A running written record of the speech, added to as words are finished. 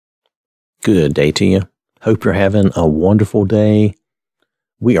Good day to you. Hope you're having a wonderful day.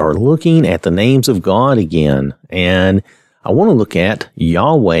 We are looking at the names of God again, and I want to look at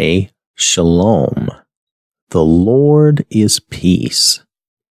Yahweh-Shalom. The Lord is peace.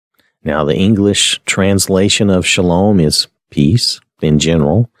 Now, the English translation of shalom is peace in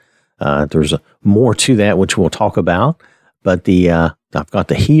general. There's more to that, which we'll talk about, but I've got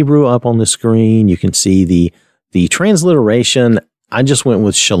the Hebrew up on the screen. You can see the transliteration. I just went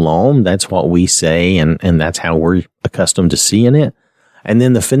with shalom. That's what we say, and that's how we're accustomed to seeing it. And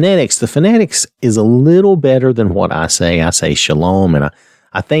then the phonetics is a little better than what I say. I say shalom, and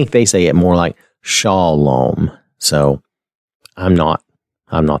I think they say it more like shalom. So I'm not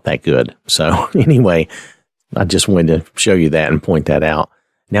that good. So anyway, I just wanted to show you that and point that out.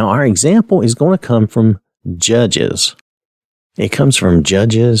 Now, our example is going to come from Judges. It comes from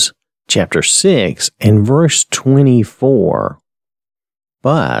Judges chapter 6 and verse 24.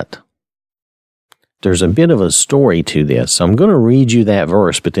 But there's a bit of a story to this. So I'm going to read you that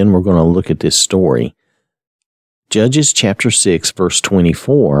verse, but then we're going to look at this story. Judges chapter 6, verse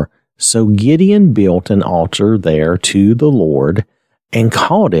 24. So Gideon built an altar there to the Lord and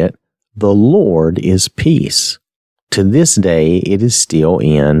called it, "The Lord is Peace." To this day, it is still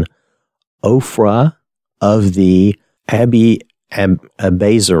in Ophrah of the Abazarites.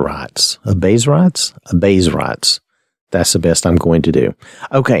 Abazarites. That's the best I'm going to do.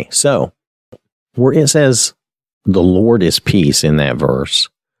 Okay, so where it says the Lord is peace in that verse,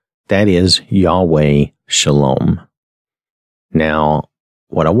 that is Yahweh-Shalom. Now,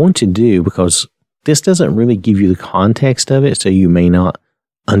 what I want to do, because this doesn't really give you the context of it, so you may not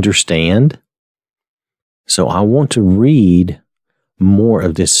understand. So I want to read more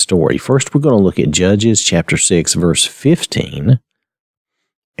of this story. First, we're going to look at Judges chapter 6, verse 15.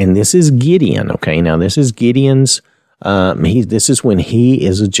 And this is Gideon, okay? Now, this is Gideon's this is when he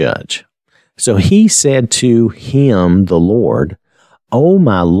is a judge. So he said to him, the Lord, "O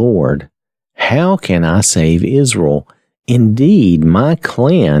my Lord, how can I save Israel? Indeed, my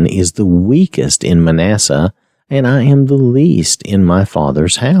clan is the weakest in Manasseh, and I am the least in my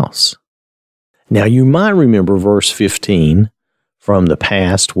father's house." Now, you might remember verse 15 from the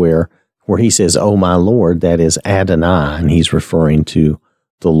past where he says, "O my Lord," that is Adonai, and he's referring to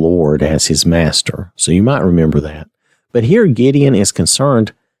the Lord as his master. So you might remember that. But here Gideon is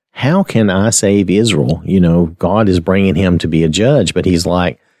concerned, how can I save Israel? You know, God is bringing him to be a judge, but he's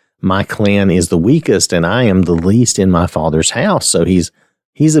like, my clan is the weakest and I am the least in my father's house. So he's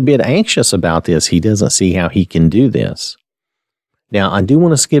a bit anxious about this. He doesn't see how he can do this. Now, I do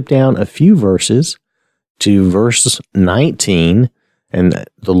want to skip down a few verses to verse 19, and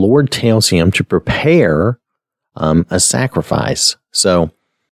the Lord tells him to prepare a sacrifice. So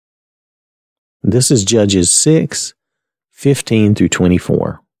this is Judges 6, 15 through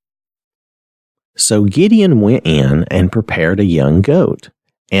 24. So Gideon went in and prepared a young goat,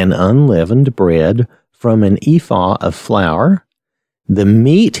 and unleavened bread from an ephah of flour. The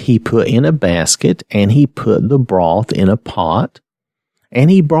meat he put in a basket, and he put the broth in a pot,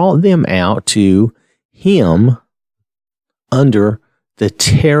 and he brought them out to him under the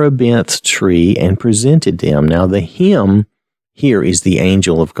terebinth tree and presented them. Now the him here is the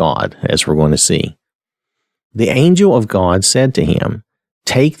angel of God, as we're going to see. The angel of God said to him,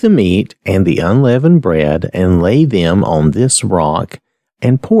 "Take the meat and the unleavened bread and lay them on this rock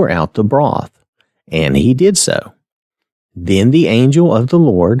and pour out the broth." And he did so. Then the angel of the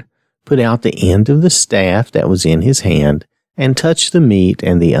Lord put out the end of the staff that was in his hand and touched the meat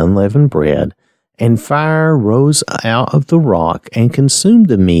and the unleavened bread, and fire rose out of the rock and consumed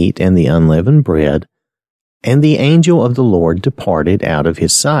the meat and the unleavened bread, and the angel of the Lord departed out of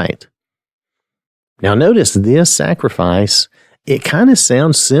his sight. Now notice this sacrifice, it kind of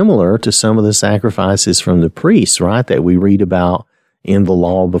sounds similar to some of the sacrifices from the priests, right, that we read about in the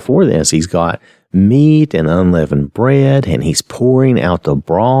law before this. He's got meat and unleavened bread, and he's pouring out the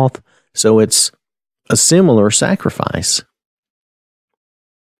broth. So it's a similar sacrifice.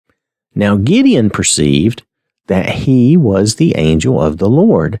 Now Gideon perceived that he was the angel of the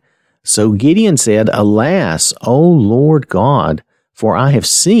Lord. So Gideon said, "Alas, O Lord God, for I have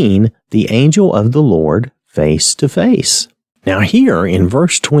seen the angel of the Lord face to face." Now here in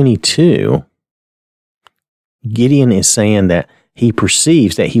verse 22, Gideon is saying that he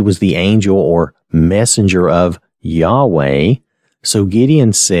perceives that he was the angel or messenger of Yahweh. So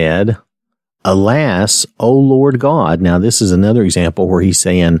Gideon said, "Alas, O Lord God." Now this is another example where he's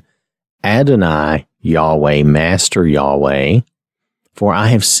saying, Adonai Yahweh, Master Yahweh, "for I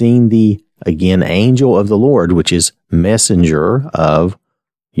have seen the, again, angel of the Lord," which is messenger of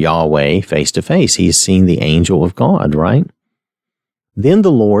Yahweh face to face. He has seen the angel of God, right? Then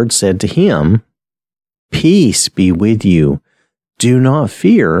the Lord said to him, Peace be with you. Do not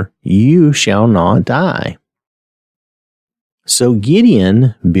fear, you shall not die. So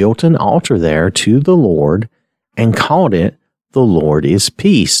Gideon built an altar there to the Lord and called it, The Lord is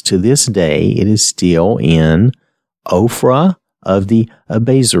Peace. To this day, it is still in Ophrah of the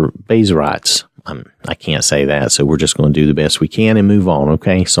Abazarites. I can't say that, so we're just going to do the best we can and move on,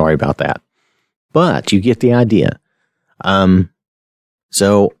 okay? Sorry about that. But you get the idea.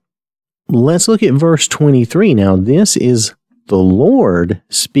 So let's look at verse 23. Now, this is the Lord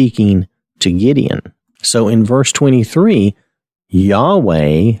speaking to Gideon. So in verse 23,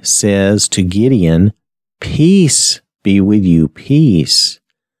 Yahweh says to Gideon, Peace be with you, peace.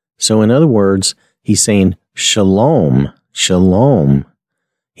 So in other words, he's saying, Shalom, shalom.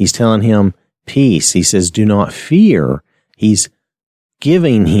 He's telling him peace. He says, do not fear. He's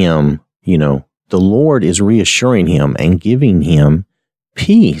giving him, the Lord is reassuring him and giving him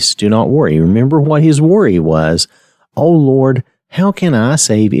peace. Do not worry. Remember what his worry was. Oh Lord, how can I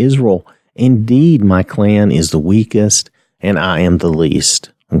save Israel? Indeed, my clan is the weakest and I am the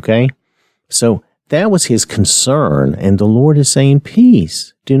least. Okay? So that was his concern. And the Lord is saying,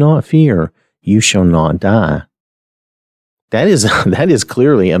 peace, do not fear. You shall not die. That is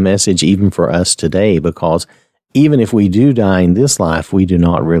clearly a message even for us today, because even if we do die in this life, we do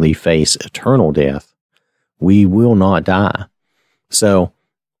not really face eternal death. We will not die. So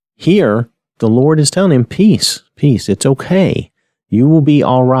here, the Lord is telling him, peace, peace, it's okay. You will be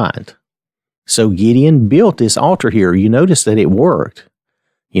all right. So Gideon built this altar here. You notice that it worked.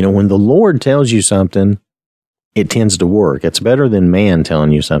 When the Lord tells you something, it tends to work. It's better than man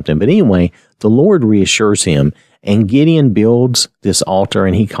telling you something. But anyway, the Lord reassures him, and Gideon builds this altar,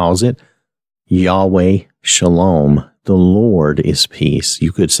 and he calls it Yahweh-Shalom. The Lord is peace.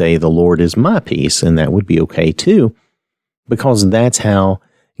 You could say the Lord is my peace, and that would be okay too, because that's how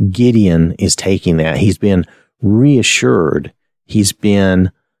Gideon is taking that. He's been reassured. He's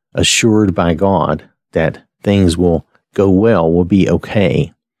been assured by God that things will go well, will be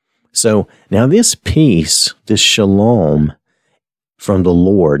okay. So now this peace, this shalom from the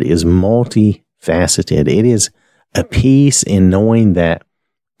Lord is multifaceted. It is a peace in knowing that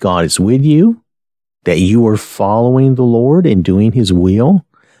God is with you, that you are following the Lord and doing his will.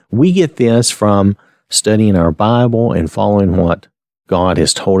 We get this from studying our Bible and following what God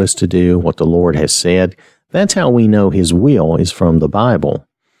has told us to do, what the Lord has said. That's how we know his will is from the Bible.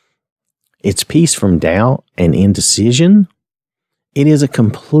 It's peace from doubt and indecision. It is a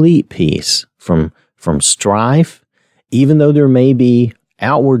complete peace from strife. Even though there may be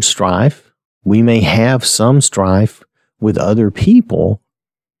outward strife, we may have some strife with other people,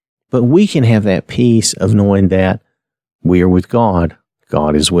 but we can have that peace of knowing that we are with God.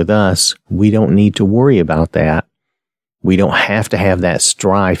 God is with us. We don't need to worry about that. We don't have to have that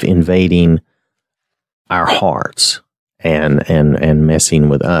strife invading our hearts and messing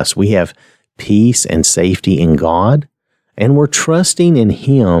with us. We have peace and safety in God, and we're trusting in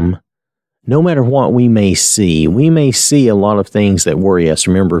him no matter what we may see. We may see a lot of things that worry us.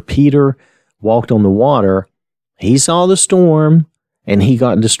 Remember, Peter walked on the water. He saw the storm, and he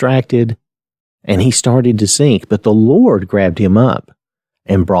got distracted, and he started to sink. But the Lord grabbed him up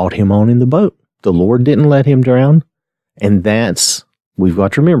and brought him on in the boat. The Lord didn't let him drown, and we've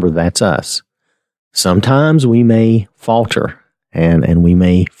got to remember, that's us. Sometimes we may falter, and we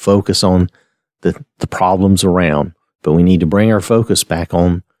may focus on the problems around, but we need to bring our focus back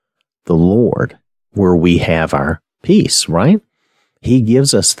on the Lord, where we have our peace, right? He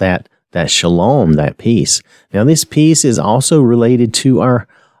gives us that shalom, that peace. Now, this peace is also related to our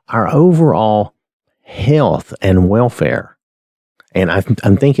overall health and welfare. And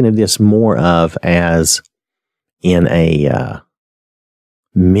I'm thinking of this more of as in a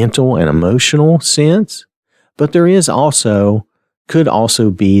mental and emotional sense, but there is could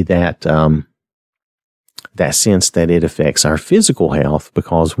also be that sense that it affects our physical health,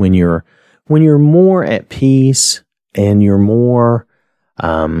 because when you're more at peace and you're more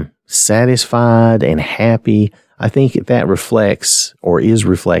satisfied and happy, I think that reflects or is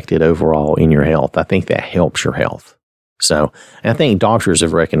reflected overall in your health. I think that helps your health. So, and I think doctors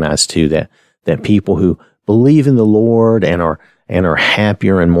have recognized too that people who believe in the Lord and are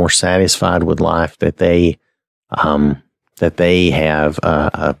happier and more satisfied with life, that they have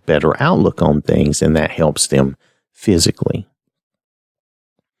a better outlook on things, and that helps them physically.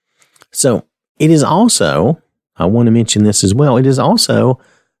 So it is also, I want to mention this as well, it is also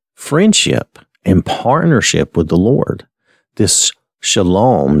friendship and partnership with the Lord. This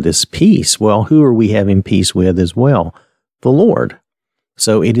shalom, this peace, well, who are we having peace with as well? The Lord.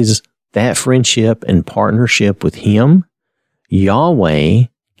 So it is that friendship and partnership with him. Yahweh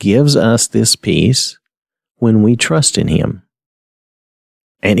gives us this peace when we trust in Him.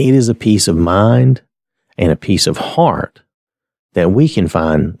 And it is a peace of mind and a peace of heart that we can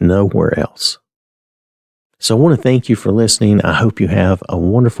find nowhere else. So I want to thank you for listening. I hope you have a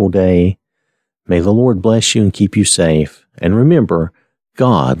wonderful day. May the Lord bless you and keep you safe. And remember,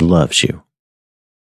 God loves you.